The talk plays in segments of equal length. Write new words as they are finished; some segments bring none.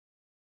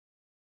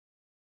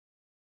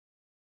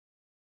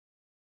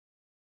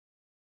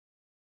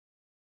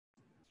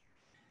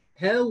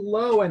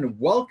Hello and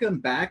welcome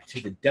back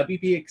to the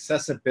WP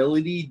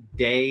Accessibility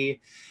Day,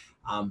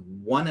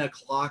 1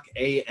 o'clock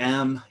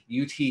a.m.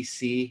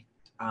 UTC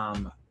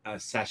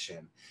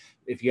session.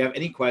 If you have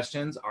any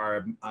questions,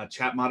 our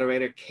chat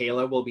moderator,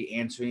 Kayla, will be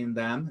answering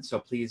them. So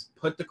please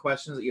put the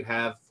questions that you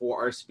have for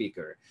our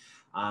speaker.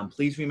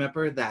 Please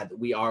remember that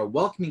we are a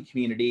welcoming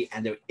community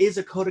and there is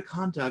a code of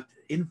conduct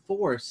in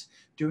force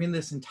during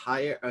this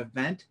entire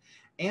event.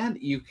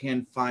 And you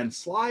can find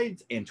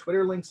slides and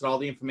Twitter links and all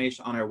the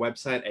information on our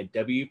website at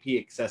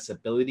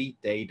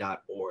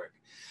wpaccessibilityday.org.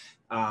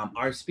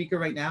 Our speaker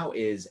right now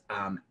is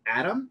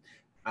Adam.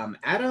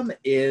 Adam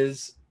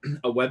is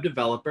a web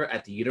developer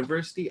at the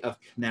University of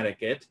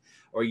Connecticut,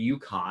 or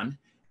UConn,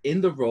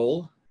 in the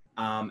role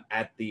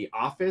at the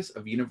Office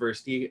of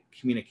University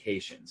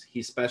Communications.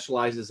 He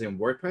specializes in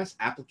WordPress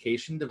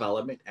application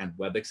development and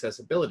web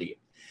accessibility.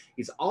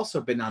 He's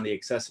also been on the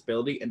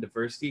accessibility and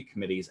diversity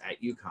committees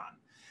at UConn.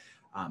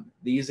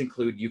 These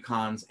include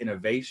UConn's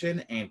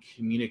Innovation and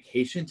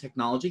Communication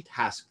Technology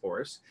Task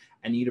Force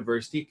and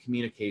University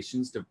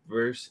Communications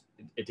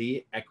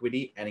Diversity,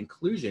 Equity, and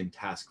Inclusion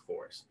Task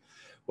Force.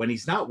 When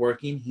he's not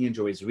working, he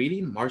enjoys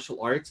reading,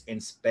 martial arts,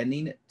 and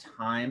spending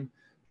time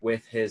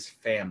with his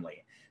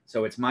family.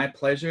 So it's my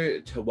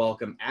pleasure to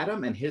welcome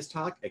Adam and his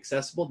talk,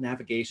 Accessible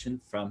Navigation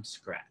from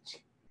Scratch.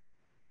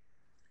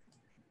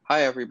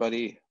 Hi,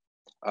 everybody.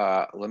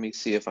 Let me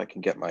see if I can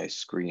get my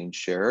screen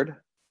shared.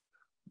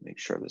 Make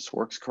sure this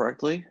works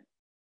correctly.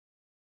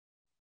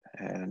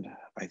 And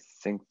I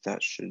think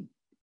that should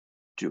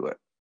do it.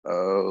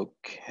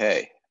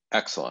 Okay,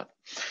 excellent.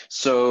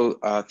 So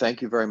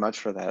thank you very much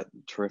for that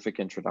terrific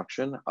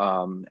introduction.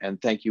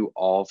 And thank you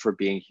all for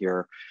being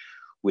here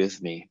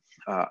with me.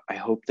 I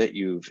hope that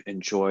you've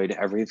enjoyed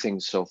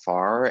everything so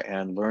far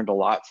and learned a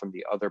lot from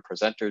the other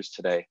presenters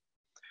today.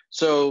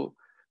 So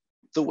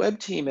the web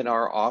team in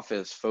our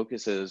office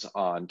focuses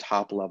on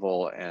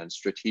top-level and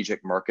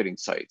strategic marketing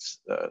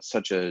sites,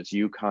 such as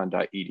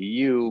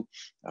uconn.edu,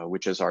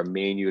 which is our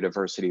main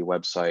university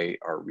website,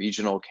 our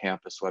regional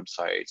campus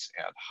websites,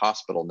 and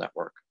hospital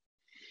network.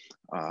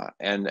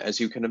 And as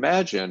you can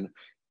imagine,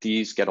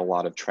 these get a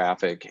lot of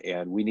traffic,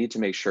 and we need to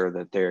make sure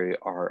that they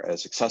are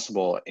as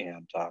accessible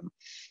and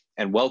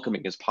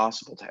welcoming as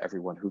possible to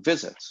everyone who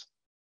visits.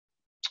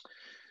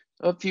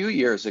 A few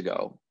years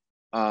ago,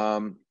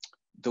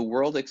 the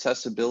World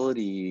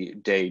Accessibility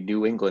Day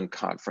New England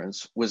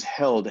Conference was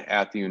held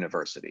at the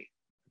university.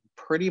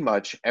 Pretty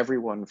much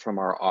everyone from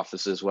our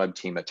office's web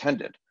team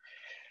attended.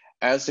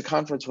 As the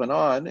conference went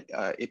on,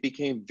 it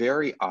became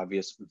very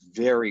obvious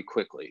very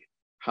quickly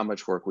how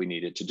much work we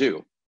needed to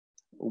do.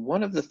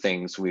 One of the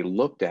things we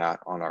looked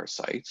at on our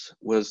sites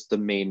was the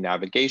main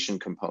navigation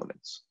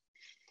components.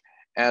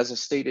 As a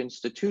state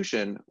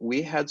institution,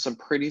 we had some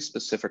pretty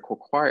specific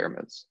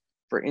requirements.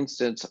 For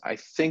instance, I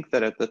think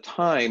that at the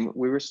time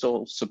we were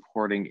still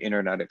supporting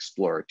Internet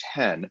Explorer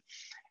 10,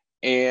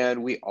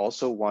 and we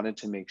also wanted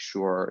to make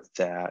sure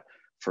that,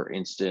 for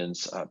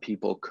instance,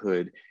 people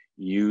could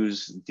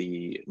use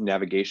the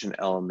navigation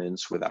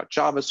elements without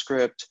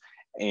JavaScript,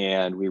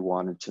 and we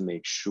wanted to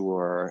make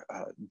sure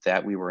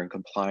that we were in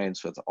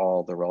compliance with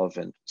all the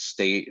relevant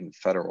state and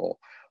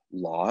federal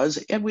laws,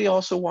 and we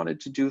also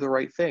wanted to do the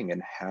right thing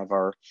and have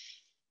our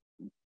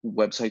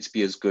websites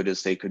be as good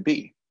as they could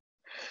be.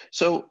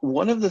 So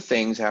one of the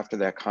things after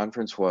that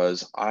conference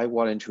was I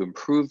wanted to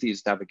improve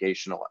these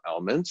navigational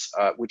elements,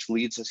 which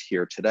leads us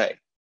here today.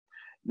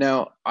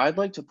 Now, I'd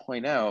like to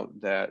point out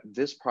that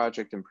this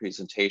project and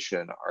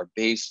presentation are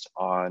based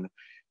on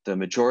the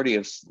majority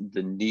of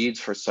the needs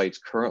for sites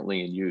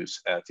currently in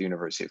use at the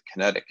University of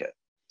Connecticut.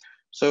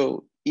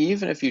 So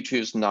even if you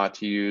choose not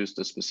to use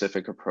the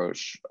specific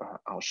approach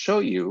I'll show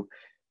you,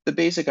 the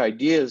basic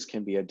ideas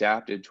can be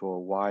adapted to a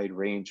wide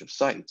range of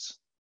sites.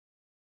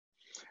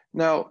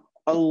 Now,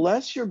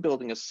 unless you're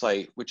building a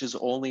site which is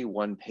only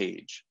one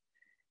page,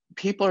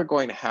 people are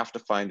going to have to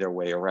find their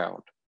way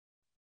around.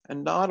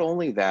 And not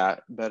only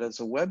that, but as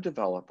a web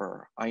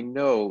developer, I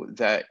know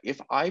that if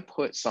I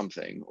put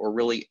something or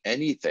really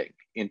anything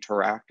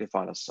interactive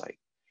on a site,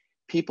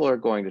 people are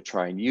going to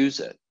try and use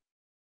it.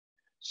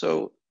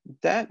 So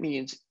that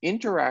means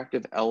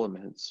interactive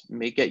elements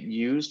may get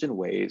used in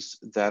ways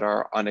that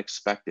are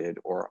unexpected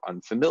or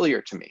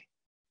unfamiliar to me.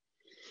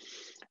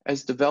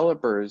 As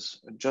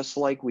developers, just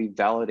like we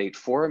validate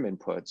forum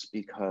inputs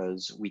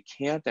because we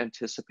can't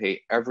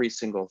anticipate every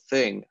single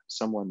thing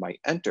someone might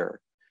enter,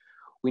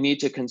 we need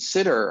to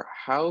consider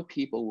how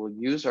people will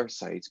use our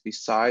sites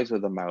besides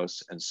with a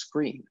mouse and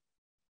screen.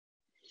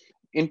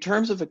 In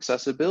terms of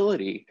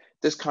accessibility,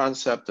 this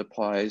concept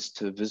applies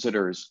to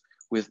visitors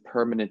with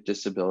permanent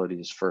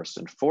disabilities first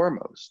and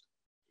foremost.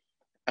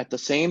 At the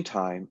same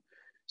time,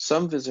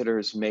 some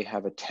visitors may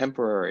have a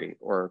temporary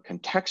or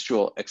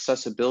contextual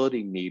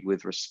accessibility need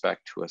with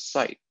respect to a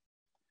site.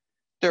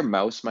 Their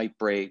mouse might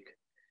break,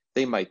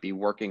 they might be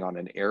working on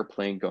an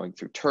airplane going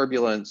through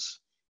turbulence,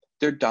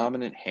 their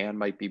dominant hand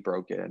might be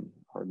broken,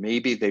 or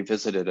maybe they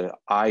visited an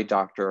eye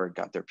doctor and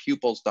got their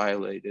pupils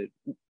dilated.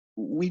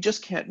 We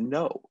just can't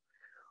know.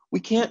 We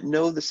can't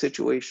know the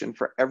situation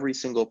for every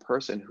single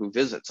person who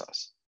visits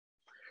us,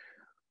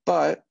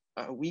 but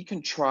we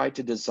can try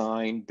to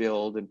design,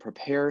 build, and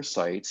prepare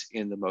sites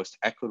in the most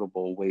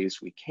equitable ways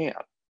we can.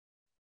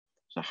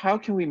 So how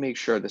can we make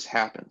sure this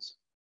happens?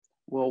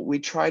 Well, we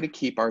try to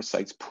keep our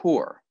sites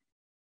poor.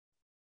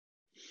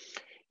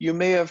 You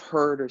may have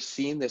heard or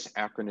seen this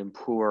acronym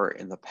POOR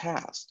in the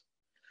past,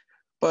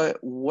 but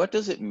what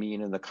does it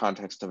mean in the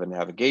context of a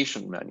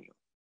navigation menu?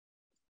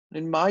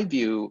 In my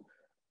view,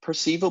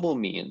 perceivable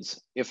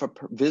means if a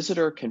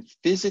visitor can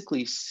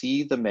physically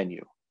see the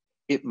menu,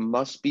 it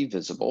must be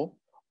visible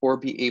or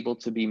be able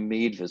to be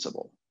made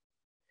visible.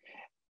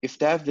 If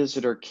that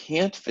visitor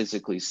can't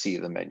physically see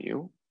the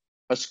menu,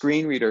 a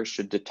screen reader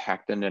should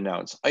detect and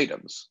announce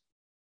items.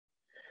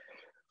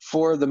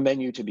 For the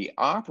menu to be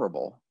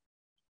operable,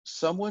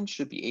 someone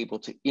should be able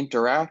to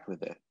interact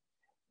with it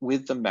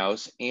with the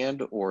mouse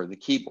and or the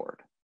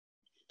keyboard.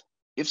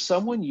 If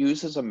someone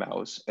uses a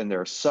mouse and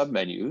there are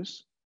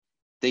submenus,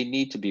 they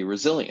need to be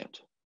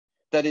resilient.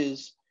 That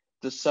is,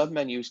 the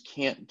submenus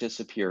can't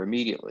disappear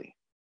immediately.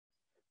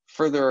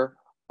 Further,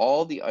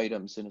 all the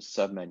items in a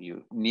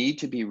submenu need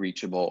to be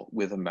reachable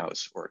with a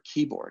mouse or a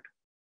keyboard.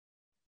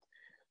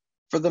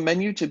 For the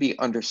menu to be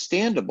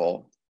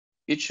understandable,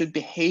 it should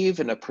behave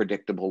in a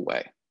predictable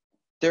way.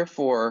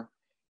 Therefore,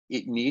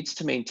 it needs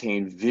to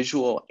maintain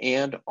visual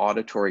and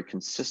auditory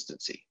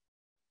consistency.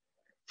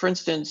 For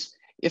instance,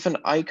 if an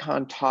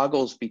icon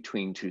toggles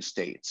between two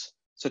states,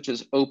 such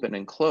as open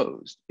and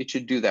closed, it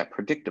should do that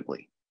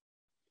predictably.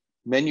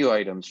 Menu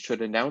items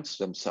should announce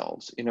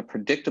themselves in a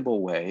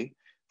predictable way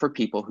for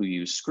people who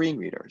use screen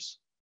readers.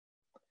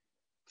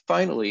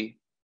 Finally,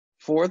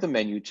 for the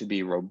menu to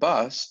be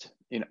robust,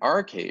 in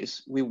our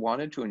case, we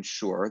wanted to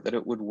ensure that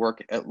it would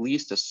work at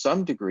least to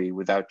some degree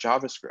without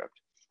JavaScript.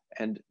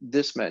 And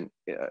this meant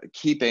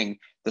keeping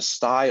the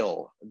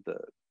style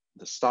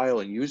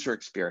and user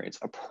experience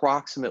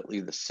approximately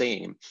the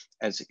same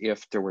as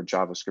if there were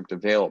JavaScript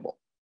available.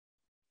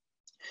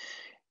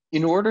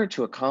 In order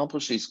to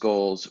accomplish these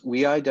goals,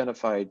 we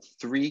identified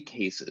 3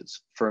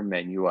 cases for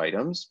menu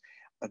items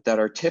that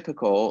are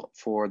typical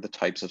for the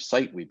types of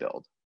site we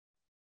build.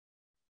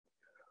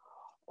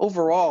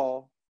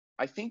 Overall,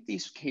 I think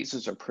these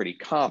cases are pretty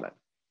common.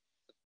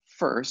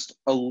 First,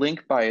 a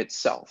link by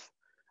itself,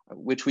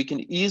 which we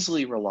can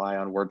easily rely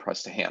on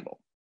WordPress to handle.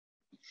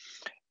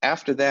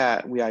 After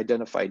that, we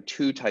identified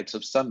 2 types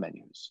of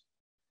submenus.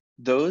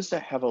 Those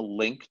that have a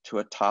link to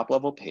a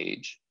top-level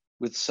page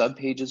with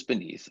subpages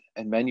beneath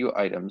and menu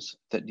items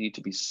that need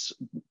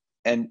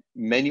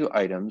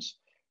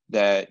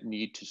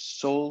to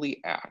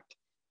solely act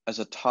as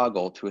a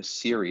toggle to a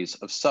series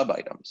of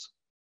sub-items.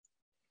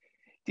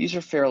 These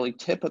are fairly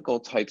typical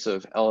types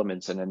of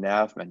elements in a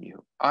nav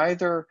menu.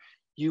 Either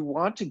you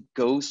want to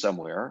go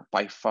somewhere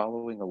by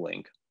following a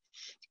link,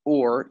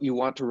 or you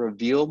want to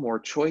reveal more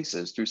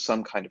choices through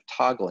some kind of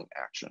toggling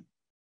action.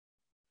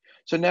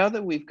 So now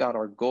that we've got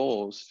our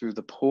goals through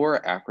the POOR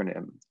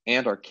acronym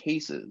and our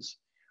cases,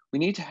 we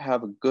need to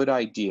have a good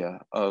idea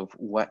of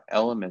what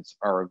elements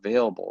are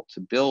available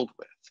to build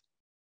with.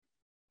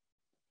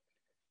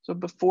 So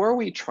before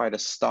we try to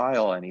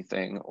style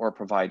anything or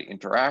provide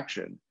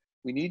interaction,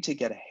 we need to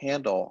get a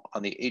handle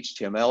on the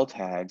HTML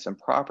tags and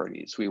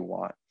properties we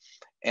want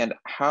and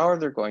how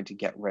they're going to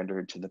get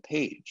rendered to the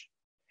page.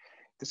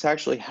 This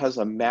actually has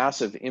a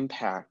massive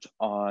impact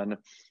on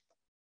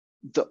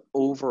the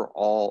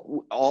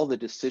overall, all the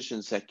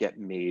decisions that get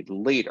made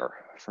later.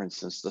 For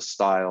instance, the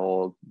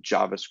style,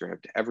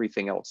 JavaScript,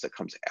 everything else that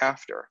comes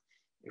after.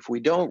 If we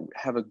don't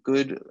have a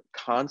good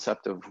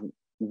concept of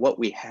what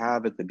we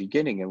have at the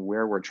beginning and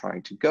where we're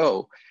trying to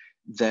go,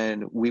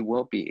 then we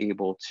won't be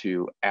able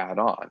to add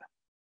on.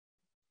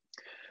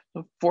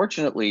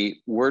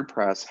 Fortunately,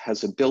 WordPress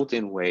has a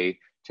built-in way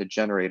to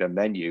generate a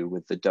menu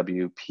with the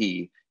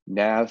WP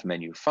nav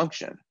menu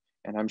function,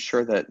 and I'm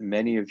sure that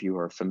many of you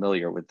are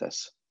familiar with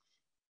this.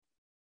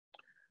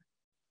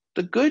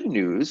 The good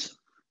news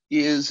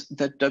is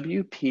that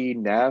WP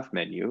nav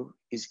menu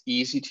is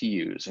easy to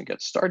use and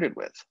get started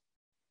with.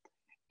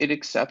 It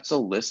accepts a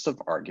list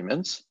of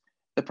arguments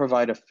that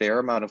provide a fair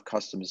amount of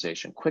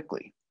customization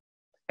quickly.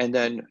 And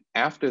then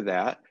after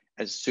that,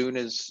 as soon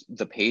as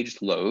the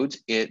page loads,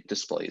 it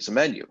displays a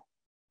menu.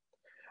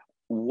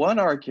 One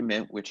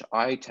argument which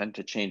I tend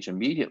to change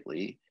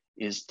immediately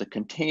is the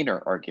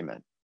container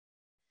argument.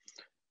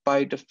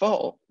 By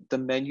default, the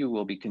menu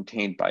will be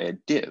contained by a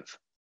div.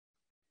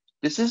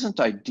 This isn't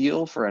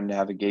ideal for a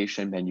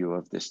navigation menu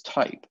of this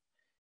type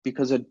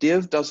because a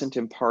div doesn't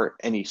impart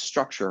any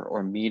structure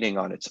or meaning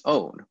on its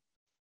own,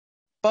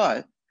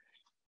 but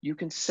you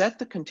can set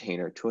the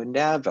container to a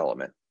nav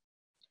element.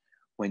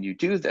 When you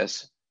do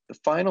this, the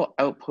final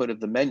output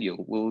of the menu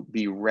will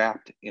be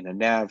wrapped in a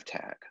nav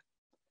tag.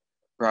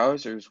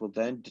 Browsers will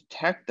then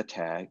detect the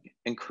tag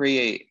and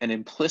create an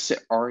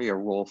implicit ARIA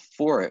role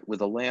for it with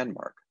a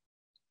landmark.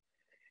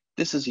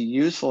 This is a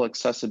useful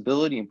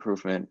accessibility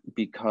improvement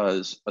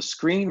because a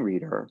screen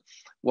reader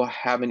will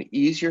have an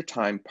easier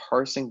time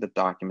parsing the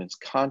document's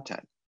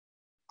content.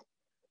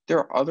 There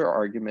are other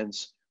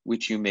arguments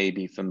which you may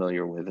be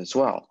familiar with as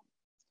well.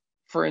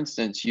 For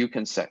instance, you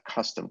can set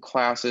custom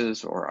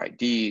classes or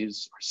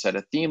IDs or set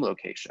a theme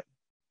location.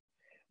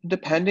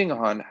 Depending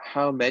on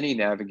how many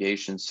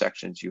navigation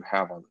sections you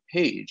have on the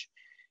page,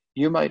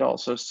 you might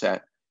also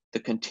set the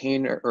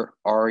container or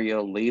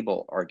ARIA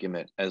label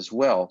argument as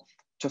well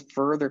to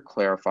further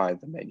clarify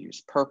the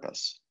menu's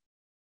purpose.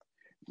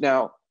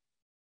 Now,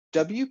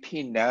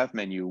 WP Nav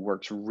menu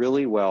works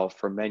really well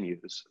for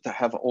menus that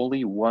have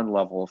only one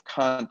level of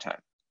content.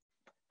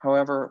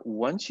 However,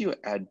 once you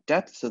add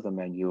depth to the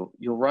menu,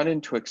 you'll run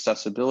into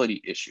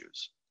accessibility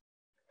issues.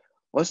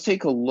 Let's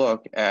take a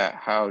look at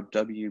how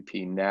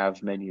WP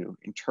Nav menu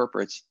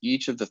interprets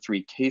each of the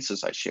three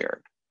cases I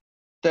shared.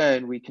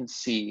 Then we can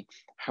see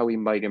how we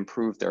might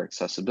improve their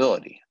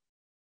accessibility.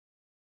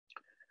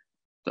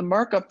 The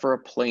markup for a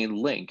plain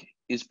link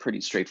is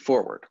pretty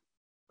straightforward.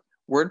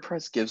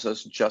 WordPress gives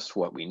us just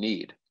what we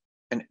need,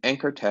 an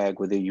anchor tag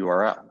with a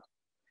URL.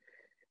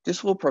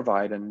 This will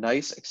provide a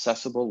nice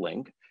accessible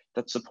link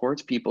that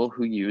supports people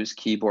who use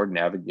keyboard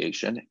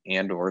navigation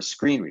and/or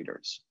screen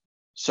readers.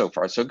 So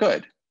far, so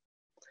good.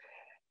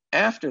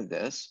 After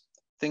this,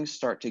 things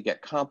start to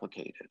get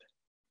complicated.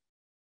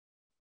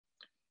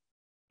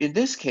 In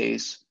this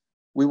case,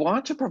 we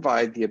want to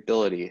provide the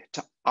ability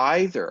to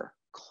either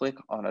click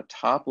on a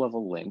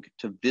top-level link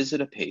to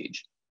visit a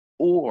page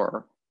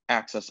or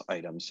access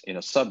items in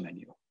a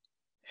submenu.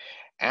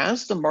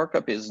 As the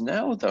markup is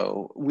now,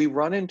 though, we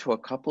run into a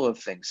couple of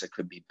things that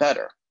could be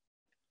better.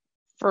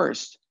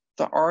 First,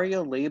 the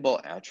ARIA label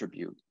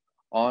attribute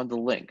on the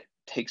link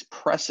takes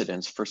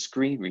precedence for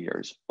screen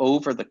readers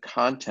over the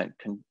content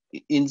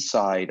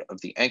inside of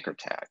the anchor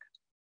tag.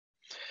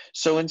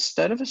 So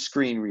instead of a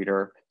screen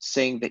reader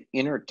saying the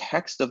inner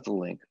text of the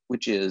link,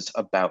 which is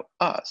about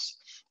us,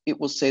 it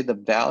will say the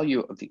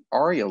value of the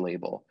ARIA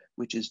label,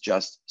 which is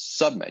just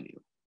submenu.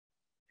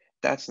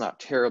 That's not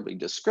terribly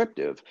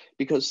descriptive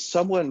because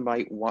someone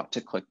might want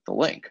to click the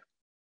link.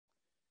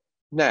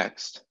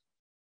 Next,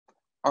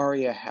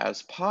 ARIA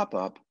has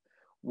pop-up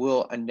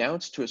will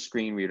announce to a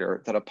screen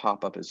reader that a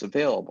pop-up is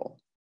available.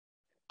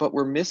 But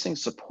we're missing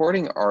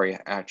supporting ARIA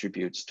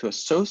attributes to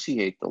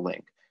associate the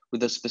link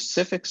with a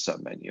specific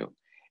submenu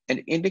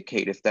and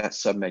indicate if that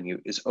submenu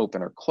is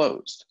open or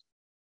closed.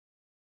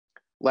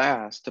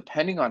 Last,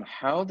 depending on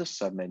how the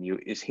submenu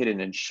is hidden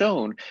and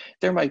shown,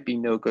 there might be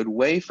no good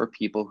way for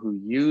people who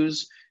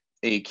use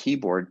a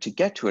keyboard to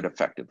get to it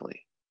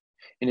effectively.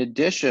 In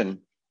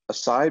addition,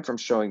 aside from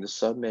showing the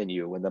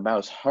submenu when the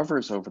mouse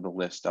hovers over the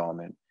list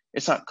element,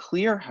 it's not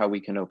clear how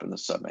we can open the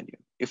submenu.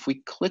 If we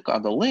click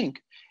on the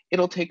link,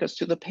 it'll take us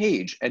to the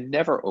page and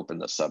never open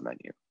the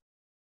submenu.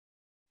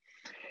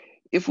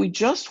 If we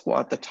just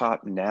want the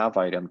top nav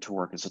item to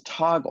work as a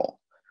toggle,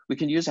 we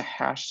can use a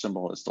hash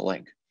symbol as the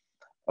link.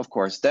 Of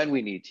course, then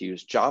we need to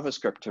use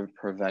JavaScript to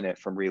prevent it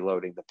from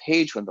reloading the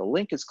page when the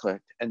link is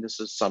clicked, and this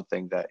is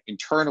something that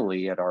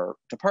internally at our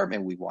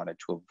department we wanted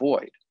to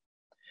avoid.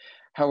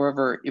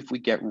 However, if we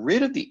get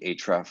rid of the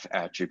href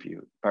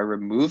attribute by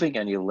removing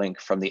any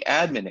link from the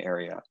admin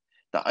area,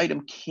 the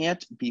item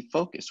can't be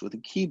focused with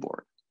a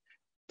keyboard.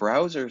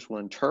 Browsers will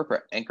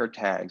interpret anchor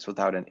tags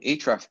without an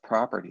href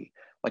property,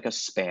 like a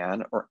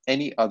span or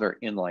any other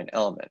inline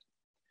element.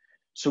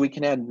 So we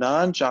can add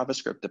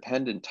non-JavaScript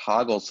dependent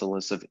toggles to the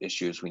list of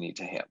issues we need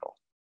to handle.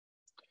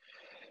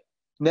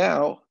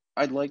 Now,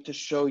 I'd like to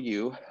show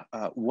you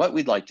what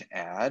we'd like to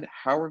add,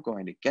 how we're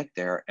going to get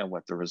there, and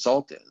what the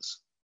result is.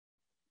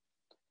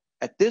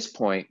 At this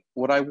point,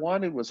 what I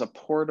wanted was a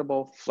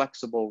portable,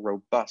 flexible,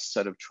 robust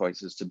set of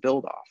choices to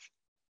build off.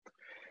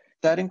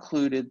 That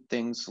included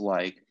things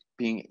like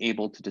being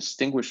able to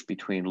distinguish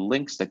between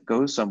links that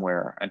go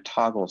somewhere and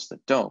toggles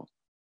that don't.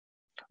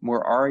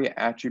 More ARIA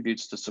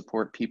attributes to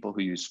support people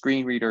who use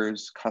screen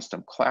readers,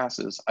 custom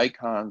classes,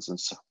 icons,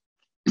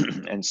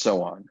 and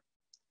so on.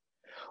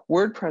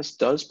 WordPress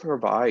does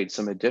provide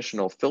some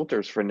additional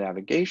filters for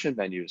navigation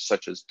menus,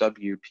 such as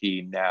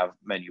WP Nav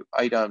menu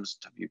items,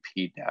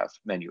 WP Nav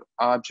menu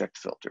object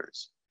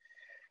filters.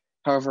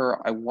 However,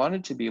 I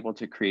wanted to be able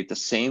to create the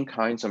same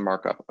kinds of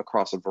markup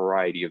across a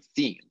variety of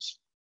themes.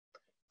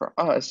 For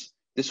us,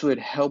 this would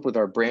help with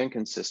our brand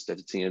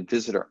consistency and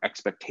visitor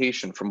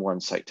expectation from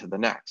one site to the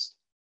next.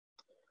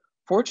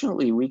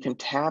 Fortunately, we can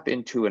tap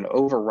into and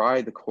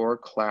override the core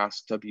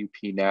class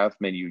WP Nav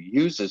menu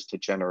uses to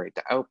generate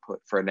the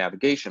output for a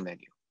navigation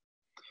menu.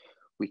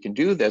 We can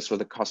do this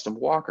with a custom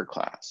walker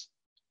class.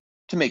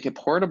 To make it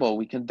portable,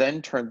 we can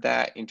then turn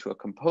that into a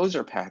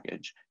composer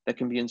package that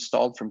can be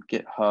installed from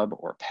GitHub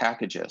or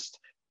Packagist.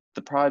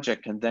 The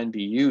project can then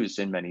be used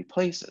in many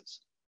places.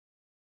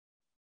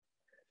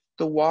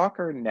 The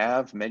Walker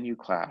Nav menu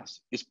class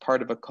is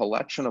part of a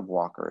collection of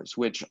walkers,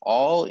 which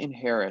all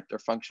inherit their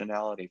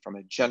functionality from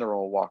a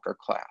general walker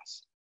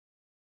class.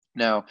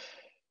 Now,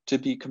 to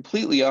be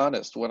completely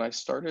honest, when I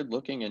started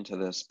looking into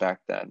this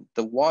back then,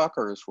 the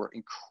walkers were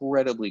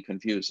incredibly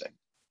confusing.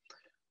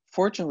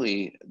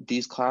 Fortunately,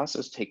 these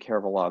classes take care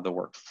of a lot of the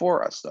work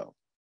for us, though.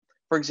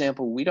 For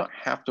example, we don't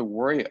have to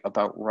worry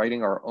about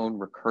writing our own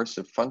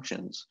recursive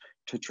functions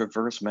to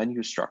traverse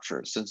menu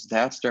structures since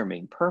that's their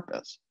main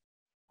purpose.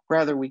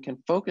 Rather, we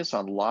can focus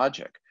on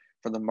logic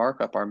for the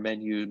markup our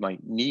menu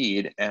might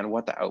need and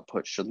what the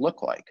output should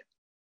look like.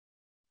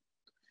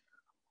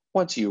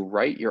 Once you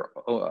write your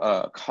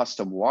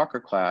custom walker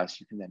class,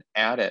 you can then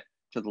add it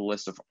to the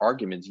list of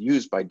arguments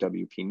used by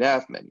WP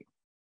Nav menu.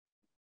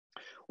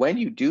 When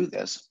you do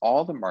this,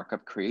 all the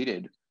markup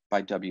created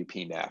by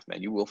WP Nav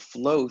menu will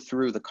flow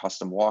through the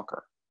custom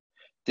walker.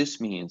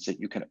 This means that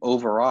you can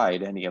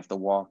override any of the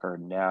walker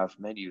nav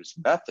menu's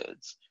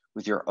methods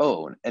with your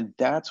own, and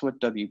that's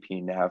what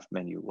WP Nav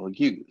menu will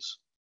use.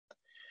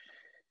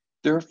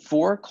 There are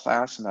 4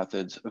 class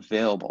methods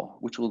available,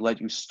 which will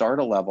let you start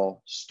a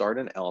level, start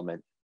an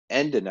element,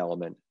 end an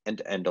element,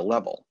 and end a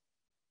level.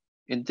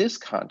 In this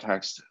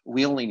context,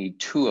 we only need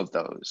 2 of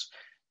those,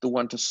 the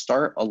one to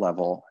start a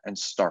level and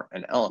start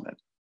an element.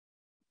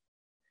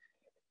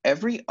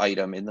 Every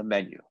item in the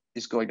menu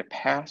is going to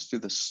pass through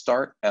the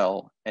start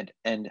L and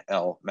end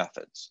L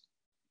methods.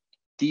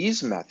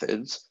 These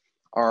methods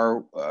are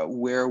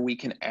where we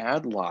can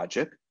add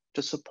logic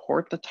to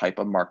support the type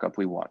of markup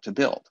we want to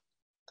build.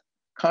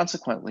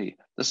 Consequently,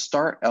 the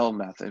start L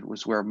method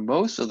was where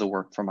most of the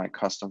work for my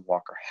custom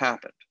walker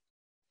happened.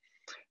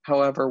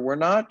 However, we're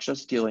not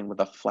just dealing with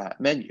a flat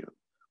menu.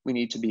 We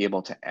need to be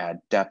able to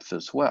add depth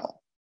as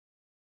well.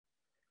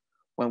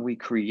 When we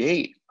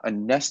create a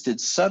nested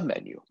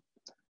submenu,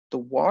 the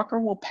walker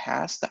will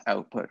pass the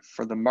output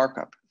for the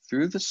markup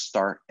through the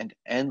start and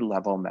end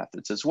level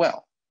methods as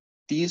well.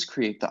 These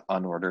create the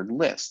unordered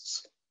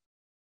lists.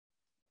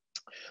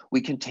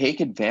 We can take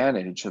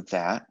advantage of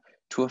that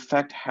to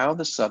affect how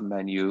the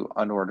submenu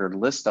unordered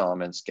list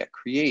elements get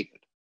created.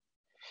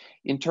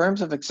 In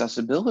terms of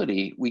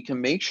accessibility, we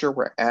can make sure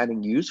we're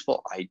adding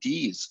useful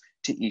IDs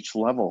to each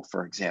level,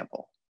 for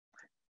example.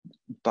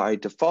 By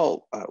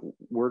default,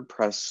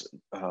 WordPress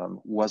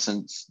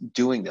wasn't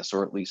doing this,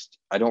 or at least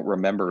I don't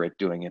remember it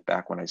doing it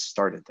back when I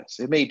started this.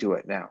 It may do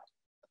it now.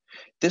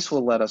 This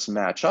will let us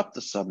match up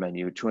the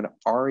submenu to an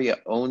ARIA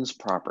owns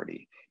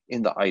property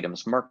in the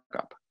items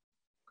markup.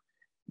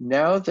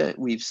 Now that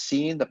we've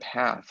seen the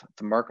path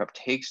the markup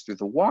takes through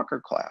the walker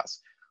class,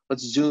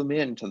 let's zoom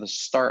in to the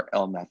start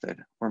L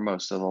method where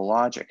most of the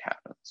logic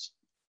happens.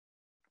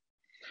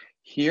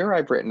 Here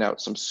I've written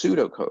out some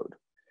pseudocode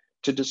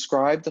to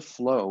describe the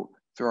flow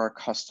through our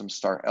custom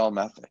start L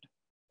method.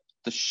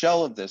 The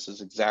shell of this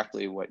is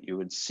exactly what you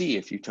would see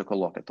if you took a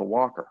look at the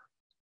walker.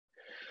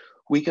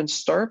 We can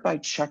start by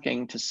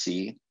checking to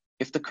see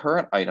if the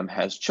current item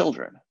has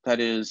children. That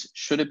is,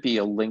 should it be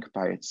a link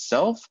by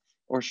itself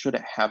or should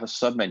it have a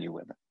submenu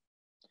with it?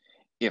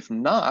 If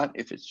not,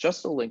 if it's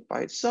just a link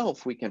by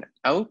itself, we can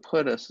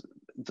output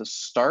the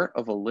start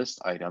of a list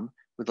item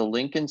with a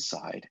link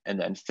inside and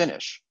then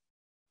finish.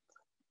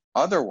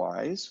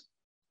 Otherwise,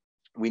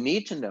 we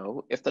need to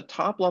know if the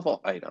top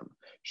level item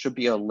should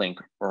be a link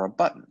or a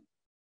button.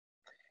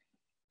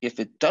 If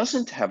it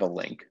doesn't have a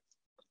link,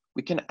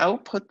 we can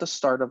output the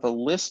start of a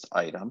list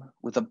item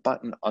with a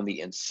button on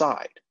the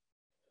inside.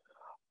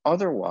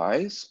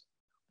 Otherwise,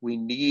 we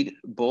need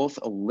both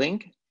a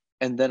link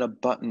and then a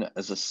button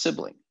as a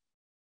sibling.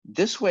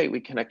 This way we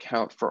can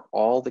account for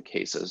all the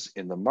cases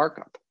in the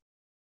markup.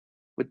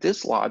 With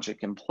this logic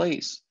in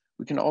place,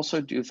 we can also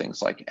do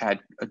things like add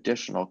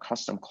additional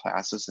custom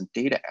classes and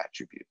data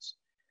attributes.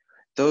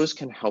 Those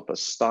can help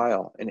us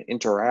style and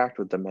interact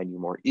with the menu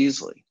more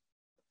easily.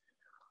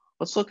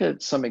 Let's look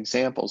at some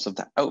examples of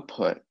the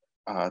output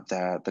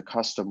that the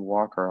custom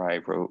walker I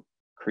wrote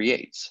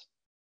creates.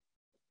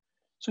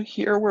 So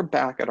here we're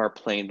back at our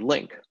plain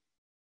link,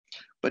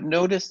 but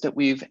notice that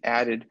we've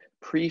added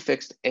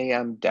prefixed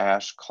am-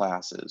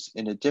 classes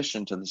in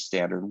addition to the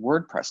standard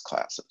WordPress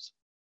classes.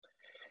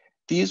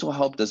 These will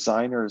help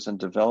designers and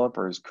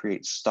developers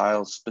create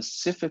styles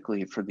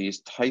specifically for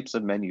these types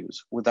of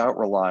menus without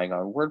relying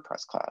on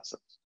WordPress classes.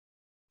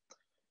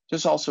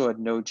 There's also a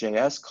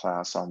Node.js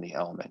class on the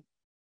element.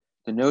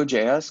 The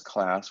Node.js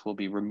class will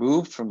be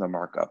removed from the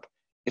markup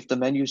if the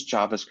menu's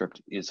JavaScript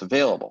is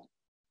available.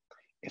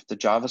 If the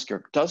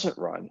JavaScript doesn't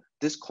run,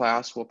 this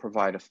class will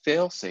provide a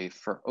failsafe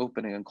for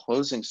opening and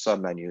closing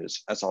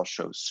submenus, as I'll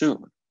show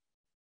soon.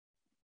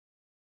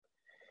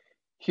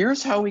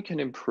 Here's how we can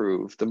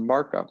improve the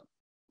markup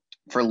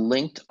for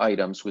linked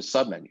items with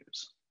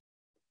submenus.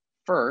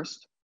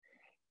 First,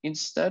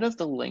 instead of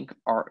the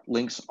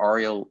link's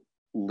ARIA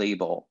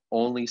label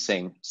only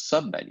saying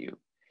submenu,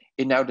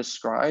 it now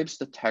describes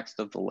the text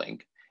of the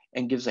link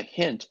and gives a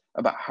hint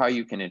about how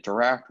you can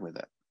interact with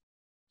it.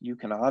 You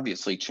can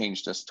obviously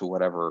change this to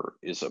whatever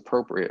is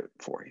appropriate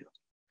for you.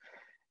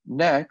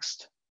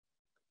 Next,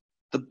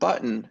 the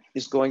button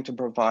is going to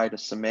provide a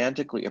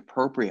semantically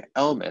appropriate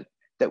element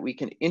that we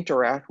can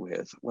interact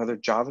with whether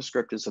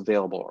JavaScript is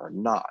available or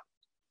not.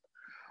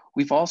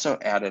 We've also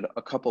added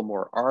a couple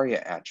more ARIA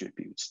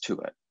attributes to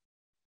it.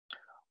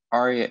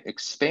 ARIA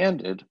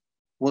expanded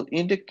will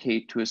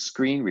indicate to a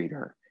screen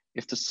reader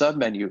if the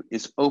submenu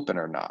is open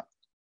or not.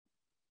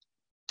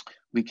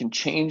 We can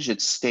change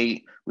its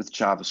state with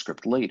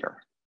JavaScript later.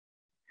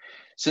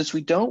 Since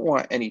we don't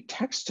want any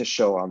text to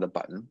show on the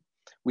button,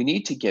 we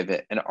need to give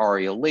it an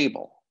ARIA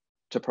label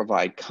to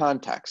provide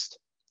context.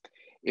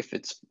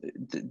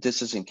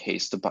 This is in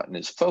case the button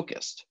is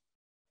focused.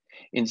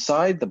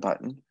 Inside the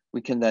button,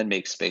 we can then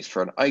make space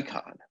for an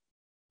icon.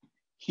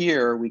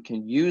 Here, we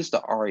can use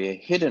the ARIA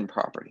hidden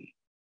property.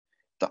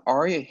 The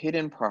ARIA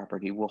hidden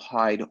property will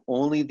hide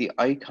only the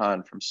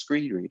icon from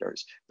screen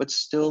readers, but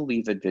still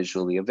leave it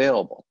visually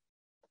available.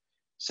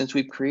 Since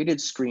we've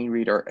created screen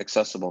reader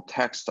accessible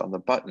text on the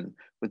button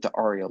with the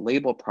ARIA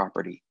label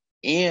property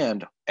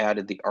and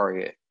added the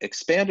ARIA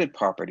expanded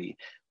property,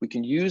 we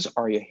can use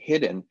ARIA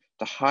hidden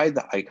to hide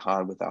the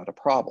icon without a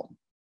problem.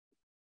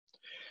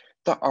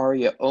 The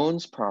ARIA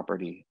owns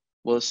property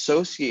will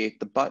associate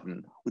the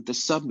button with the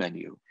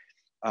submenu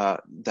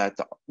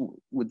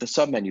with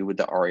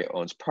the ARIA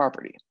owns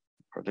property,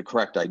 or the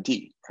correct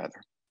ID,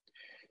 rather.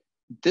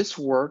 This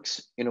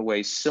works in a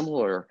way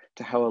similar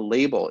to how a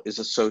label is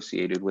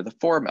associated with a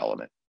form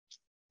element.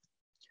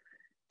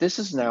 This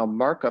is now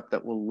markup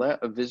that will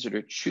let a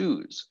visitor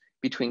choose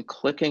between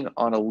clicking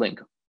on a link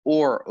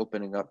or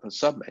opening up a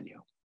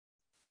submenu.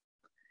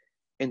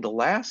 In the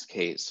last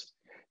case,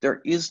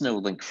 there is no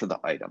link for the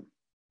item.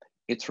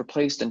 It's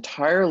replaced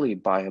entirely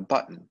by a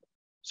button,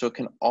 so it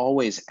can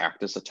always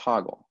act as a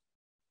toggle.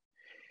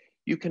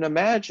 You can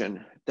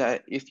imagine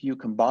that if you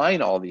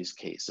combine all these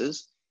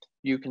cases,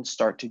 you can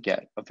start to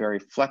get a very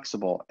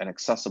flexible and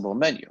accessible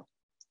menu.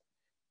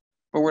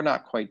 But we're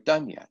not quite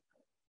done yet.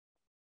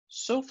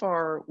 So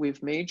far,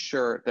 we've made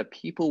sure that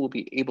people will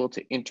be able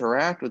to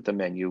interact with the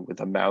menu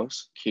with a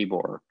mouse,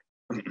 keyboard,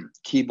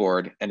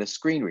 and a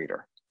screen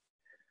reader.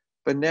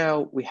 But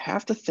now we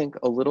have to think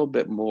a little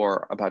bit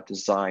more about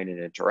design and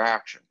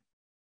interaction.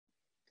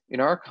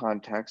 In our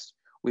context,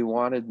 we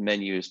wanted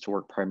menus to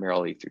work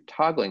primarily through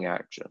toggling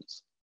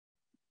actions.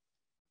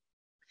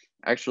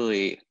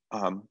 Actually,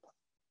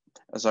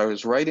 as I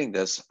was writing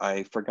this,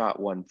 I forgot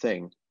one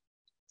thing,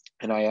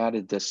 and I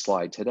added this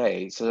slide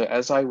today. So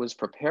as I was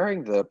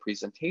preparing the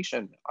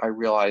presentation, I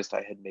realized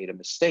I had made a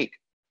mistake.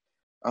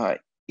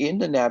 In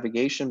the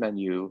navigation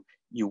menu,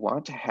 you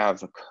want to have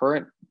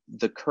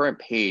the current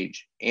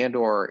page and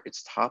or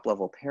its top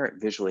level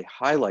parent visually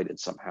highlighted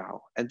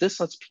somehow. And this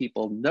lets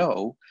people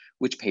know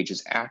which page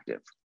is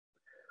active.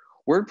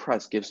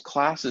 WordPress gives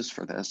classes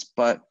for this,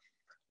 but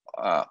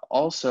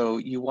also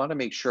you want to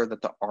make sure that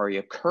the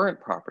ARIA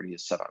current property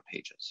is set on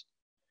pages.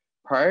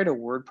 Prior to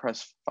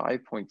WordPress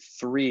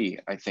 5.3,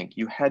 I think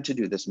you had to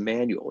do this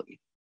manually.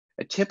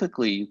 And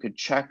typically you could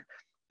check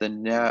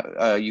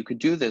you could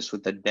do this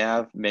with the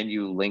nav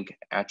menu link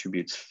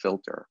attributes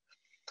filter.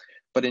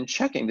 But in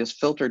checking, this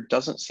filter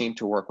doesn't seem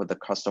to work with the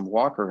custom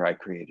walker I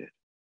created.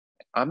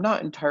 I'm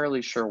not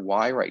entirely sure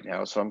why right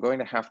now, so I'm going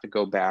to have to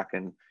go back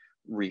and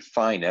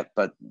refine it,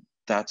 but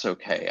that's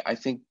okay. I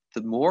think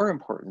the more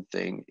important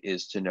thing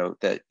is to note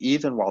that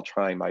even while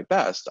trying my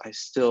best, I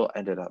still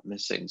ended up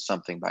missing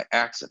something by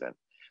accident,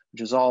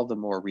 which is all the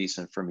more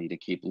reason for me to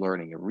keep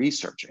learning and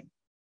researching.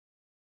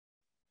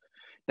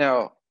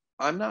 Now,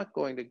 I'm not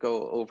going to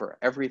go over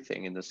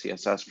everything in the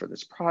CSS for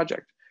this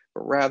project,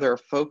 but rather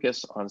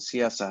focus on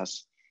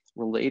CSS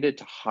related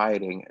to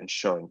hiding and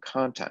showing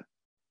content.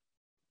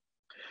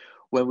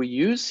 When we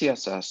use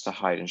CSS to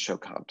hide and show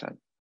content,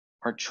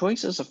 our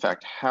choices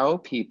affect how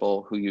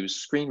people who use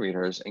screen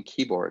readers and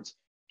keyboards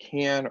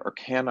can or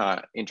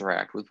cannot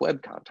interact with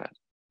web content.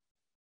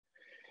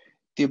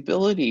 The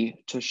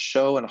ability to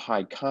show and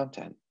hide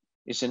content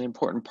is an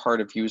important part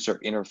of user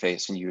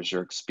interface and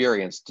user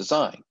experience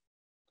design.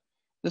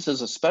 This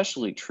is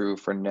especially true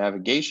for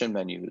navigation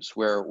menus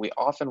where we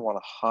often want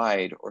to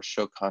hide or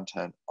show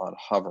content on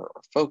hover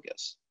or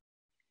focus.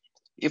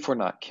 If we're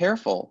not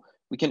careful,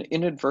 we can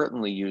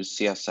inadvertently use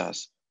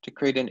CSS to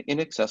create an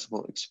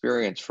inaccessible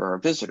experience for our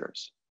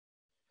visitors.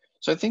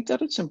 So I think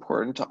that it's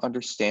important to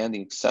understand the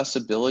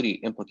accessibility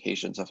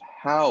implications of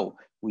how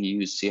we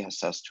use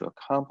CSS to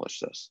accomplish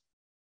this.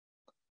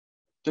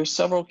 There's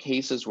several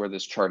cases where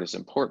this chart is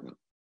important.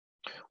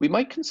 We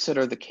might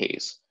consider the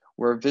case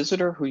where a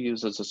visitor who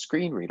uses a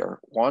screen reader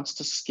wants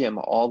to skim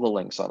all the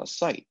links on a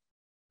site.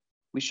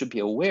 We should be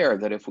aware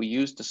that if we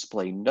use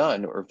display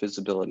none or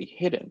visibility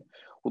hidden,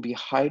 we'll be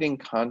hiding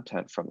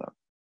content from them.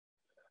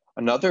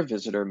 Another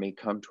visitor may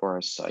come to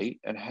our site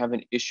and have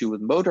an issue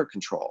with motor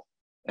control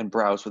and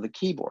browse with a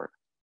keyboard.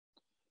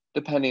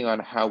 Depending on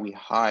how we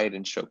hide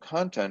and show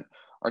content,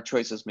 our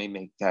choices may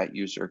make that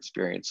user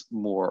experience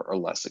more or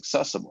less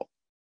accessible.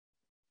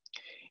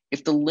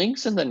 If the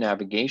links in the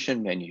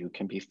navigation menu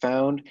can be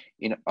found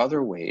in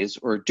other ways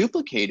or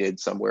duplicated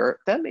somewhere,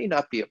 that may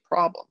not be a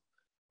problem,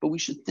 but we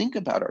should think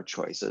about our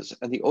choices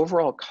and the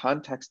overall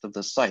context of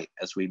the site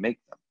as we make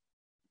them.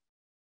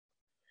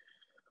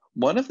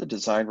 One of the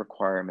design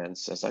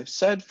requirements, as I've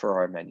said for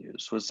our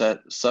menus, was that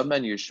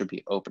submenus should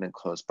be open and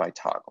closed by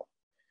toggle.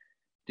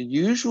 The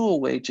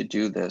usual way to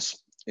do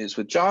this is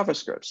with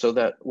JavaScript, so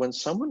that when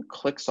someone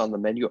clicks on the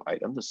menu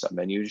item, the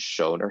submenu is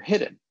shown or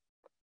hidden.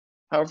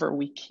 However,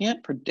 we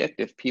can't predict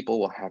if people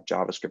will have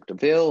JavaScript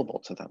available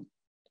to them.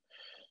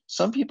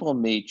 Some people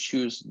may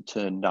choose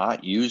to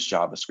not use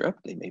JavaScript.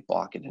 They may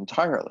block it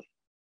entirely.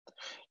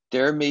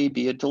 There may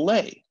be a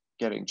delay,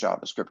 getting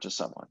JavaScript to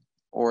someone,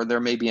 or there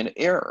may be an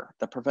error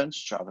that prevents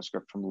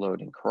JavaScript from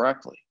loading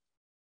correctly.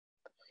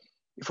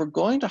 If we're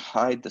going to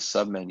hide the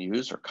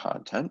submenus or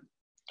content,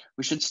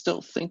 we should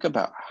still think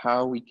about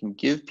how we can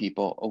give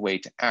people a way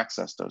to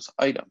access those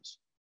items.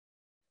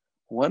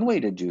 One way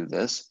to do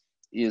this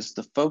is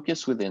the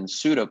focus within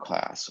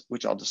pseudo-class,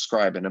 which I'll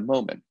describe in a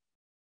moment.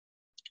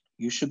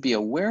 You should be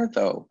aware,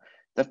 though,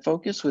 that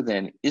focus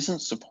within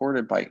isn't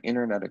supported by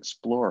Internet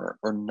Explorer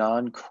or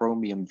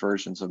non-Chromium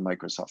versions of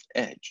Microsoft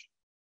Edge.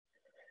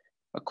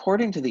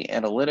 According to the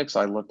analytics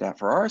I looked at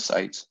for our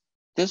sites,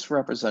 this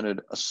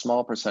represented a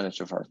small percentage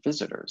of our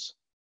visitors.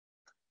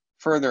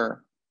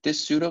 Further,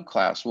 this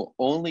pseudo-class will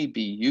only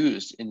be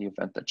used in the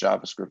event that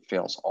JavaScript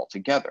fails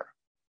altogether.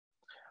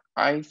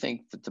 I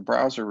think that the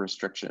browser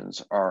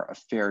restrictions are a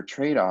fair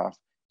trade-off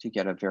to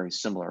get a very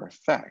similar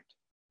effect.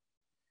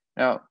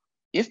 Now,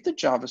 if the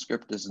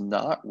JavaScript does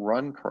not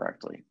run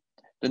correctly,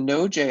 the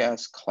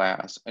Node.js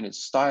class and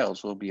its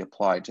styles will be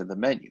applied to the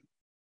menu.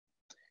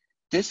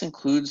 This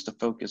includes the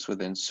focus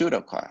within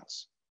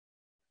pseudo-class.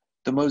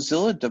 The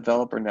Mozilla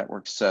Developer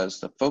Network says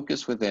the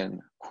focus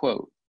within,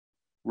 quote,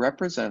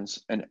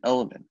 represents an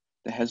element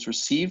that has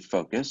received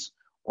focus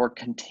or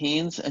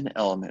contains an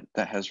element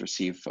that has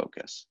received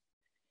focus.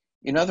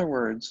 In other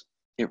words,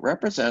 it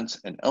represents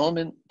an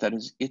element that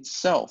is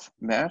itself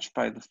matched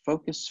by the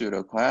focus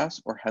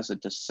pseudo-class or has a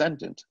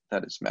descendant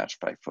that is matched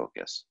by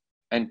focus,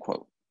 end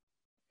quote.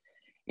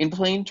 In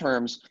plain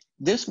terms,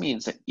 this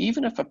means that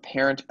even if a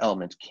parent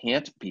element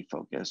can't be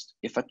focused,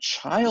 if a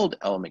child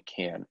element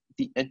can,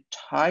 the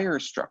entire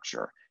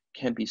structure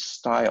can be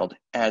styled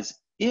as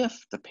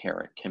if the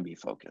parent can be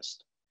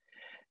focused.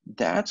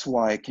 That's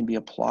why it can be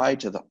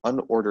applied to the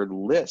unordered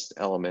list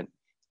element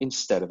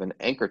instead of an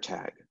anchor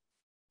tag.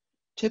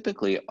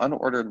 Typically,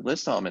 unordered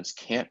list elements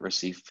can't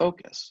receive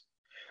focus,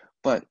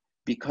 but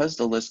because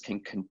the list can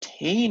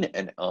contain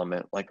an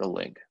element like a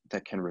link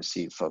that can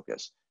receive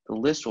focus, the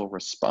list will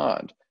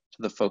respond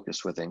to the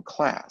focus within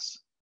class.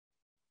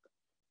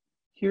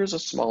 Here's a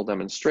small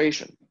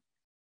demonstration.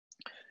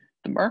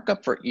 The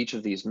markup for each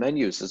of these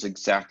menus is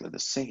exactly the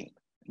same.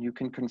 You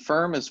can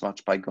confirm as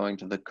much by going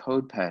to the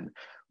CodePen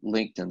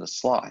linked in the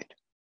slide.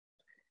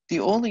 The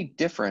only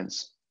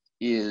difference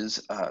is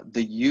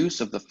the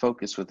use of the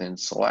focus within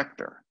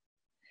selector.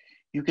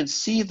 You can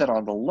see that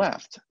on the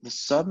left, the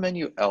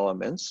submenu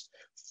elements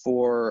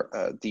for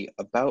the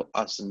About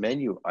Us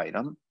menu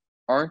item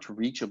aren't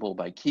reachable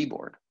by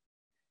keyboard.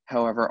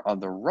 However, on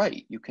the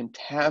right, you can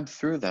tab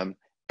through them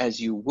as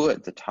you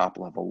would the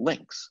top-level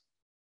links.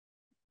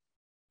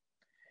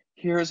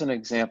 Here's an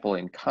example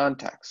in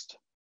context.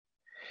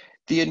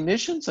 The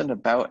admissions and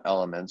About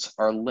elements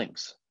are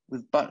links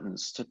with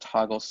buttons to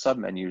toggle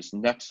submenus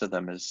next to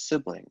them as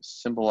siblings,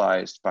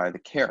 symbolized by the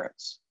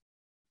carets.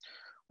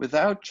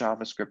 Without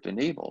JavaScript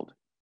enabled,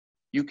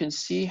 you can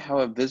see how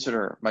a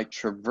visitor might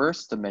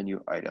traverse the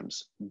menu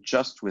items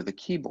just with a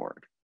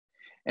keyboard.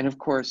 And of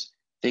course,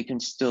 they can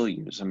still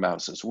use a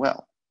mouse as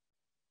well.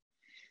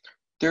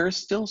 There are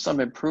still some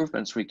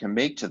improvements we can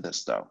make to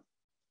this though.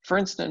 For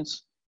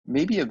instance,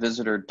 maybe a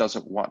visitor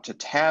doesn't want to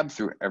tab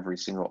through every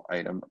single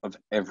item of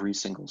every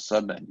single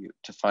submenu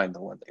to find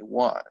the one they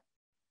want.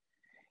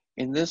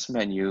 In this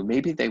menu,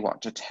 maybe they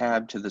want to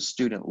tab to the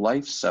Student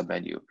Life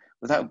submenu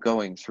without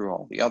going through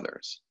all the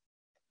others.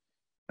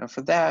 Now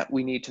for that,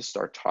 we need to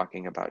start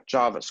talking about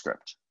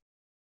JavaScript.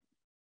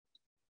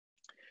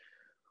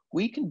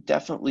 We can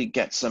definitely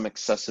get some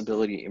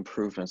accessibility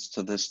improvements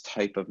to this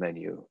type of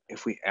menu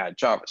if we add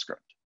JavaScript.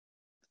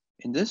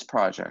 In this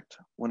project,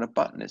 when a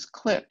button is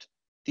clicked,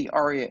 the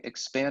ARIA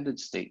expanded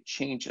state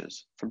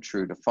changes from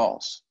true to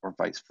false, or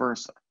vice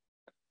versa.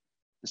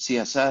 The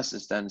CSS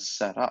is then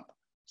set up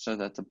so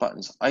that the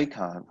button's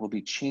icon will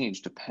be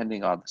changed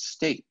depending on the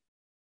state.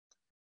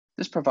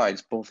 This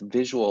provides both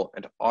visual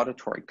and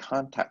auditory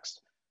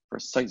context for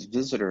site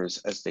visitors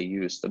as they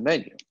use the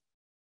menu.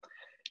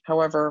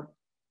 However,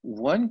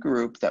 one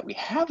group that we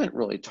haven't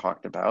really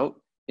talked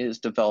about is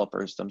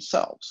developers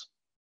themselves.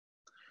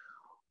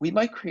 We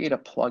might create a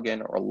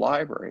plugin or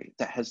library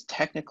that has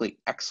technically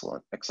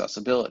excellent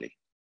accessibility.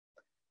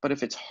 But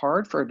if it's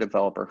hard for a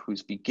developer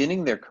who's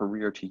beginning their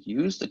career to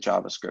use the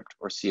JavaScript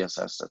or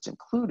CSS that's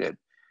included,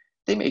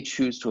 they may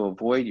choose to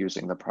avoid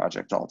using the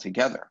project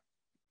altogether.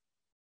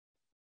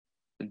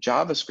 The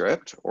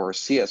JavaScript, or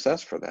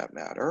CSS for that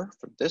matter,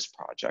 for this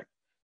project,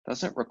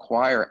 doesn't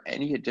require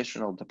any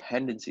additional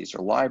dependencies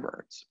or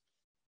libraries.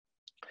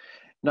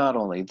 Not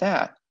only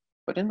that,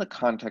 but in the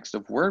context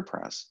of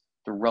WordPress,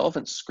 the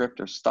relevant script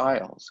or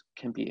styles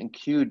can be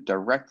enqueued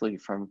directly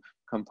from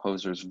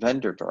Composer's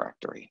vendor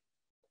directory.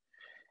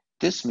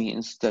 This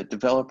means that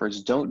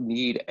developers don't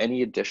need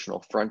any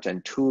additional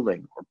front-end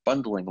tooling or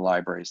bundling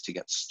libraries to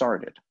get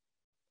started.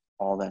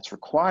 All that's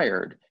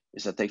required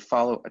is that they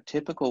follow a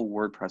typical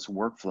WordPress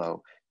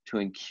workflow to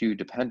enqueue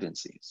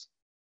dependencies.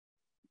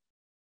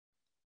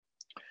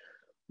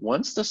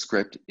 Once the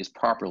script is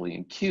properly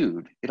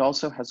enqueued, it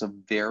also has a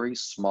very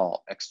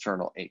small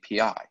external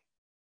API.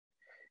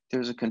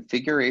 There's a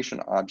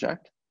configuration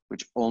object,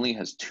 which only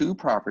has two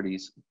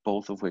properties,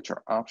 both of which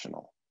are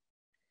optional.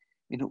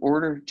 In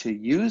order to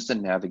use the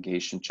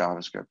navigation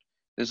JavaScript,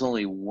 there's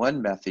only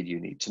one method you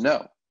need to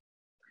know.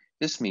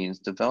 This means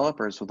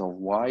developers with a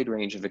wide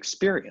range of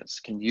experience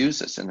can use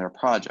this in their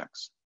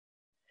projects.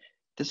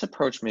 This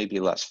approach may be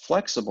less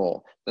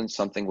flexible than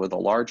something with a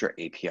larger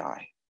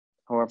API.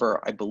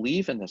 However, I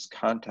believe in this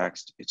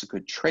context, it's a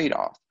good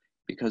trade-off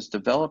because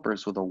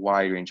developers with a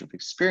wide range of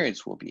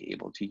experience will be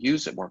able to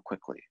use it more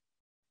quickly.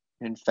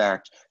 In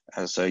fact,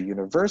 as a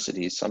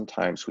university,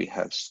 sometimes we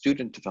have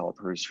student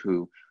developers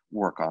who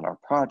work on our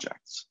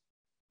projects.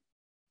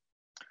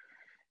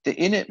 The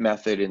init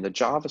method in the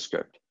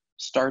JavaScript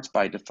starts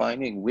by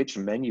defining which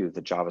menu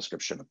the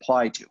JavaScript should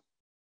apply to.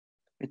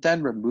 It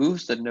then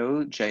removes the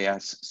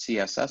Node.js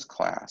CSS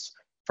class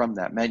from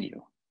that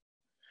menu.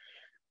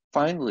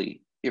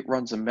 Finally, it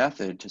runs a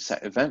method to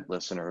set event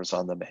listeners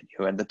on the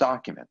menu and the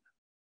document.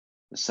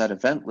 The set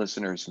event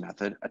listeners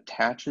method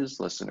attaches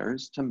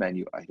listeners to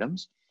menu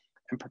items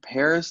and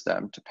prepares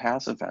them to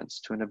pass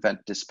events to an event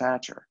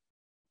dispatcher.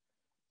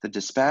 The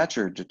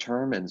dispatcher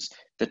determines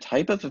the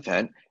type of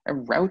event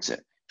and routes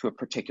it to a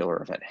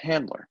particular event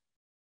handler.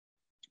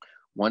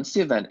 Once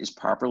the event is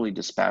properly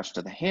dispatched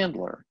to the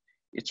handler,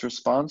 it's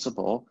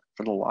responsible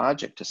for the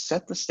logic to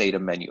set the state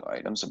of menu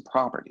items and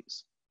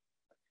properties.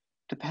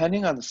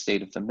 Depending on the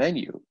state of the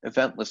menu,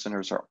 event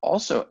listeners are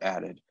also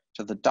added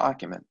to the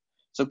document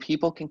so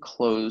people can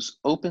close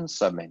open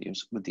submenus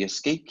with the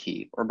escape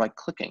key or by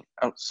clicking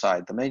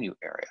outside the menu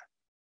area.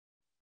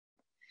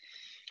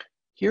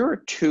 Here are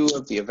two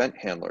of the event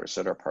handlers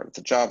that are part of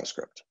the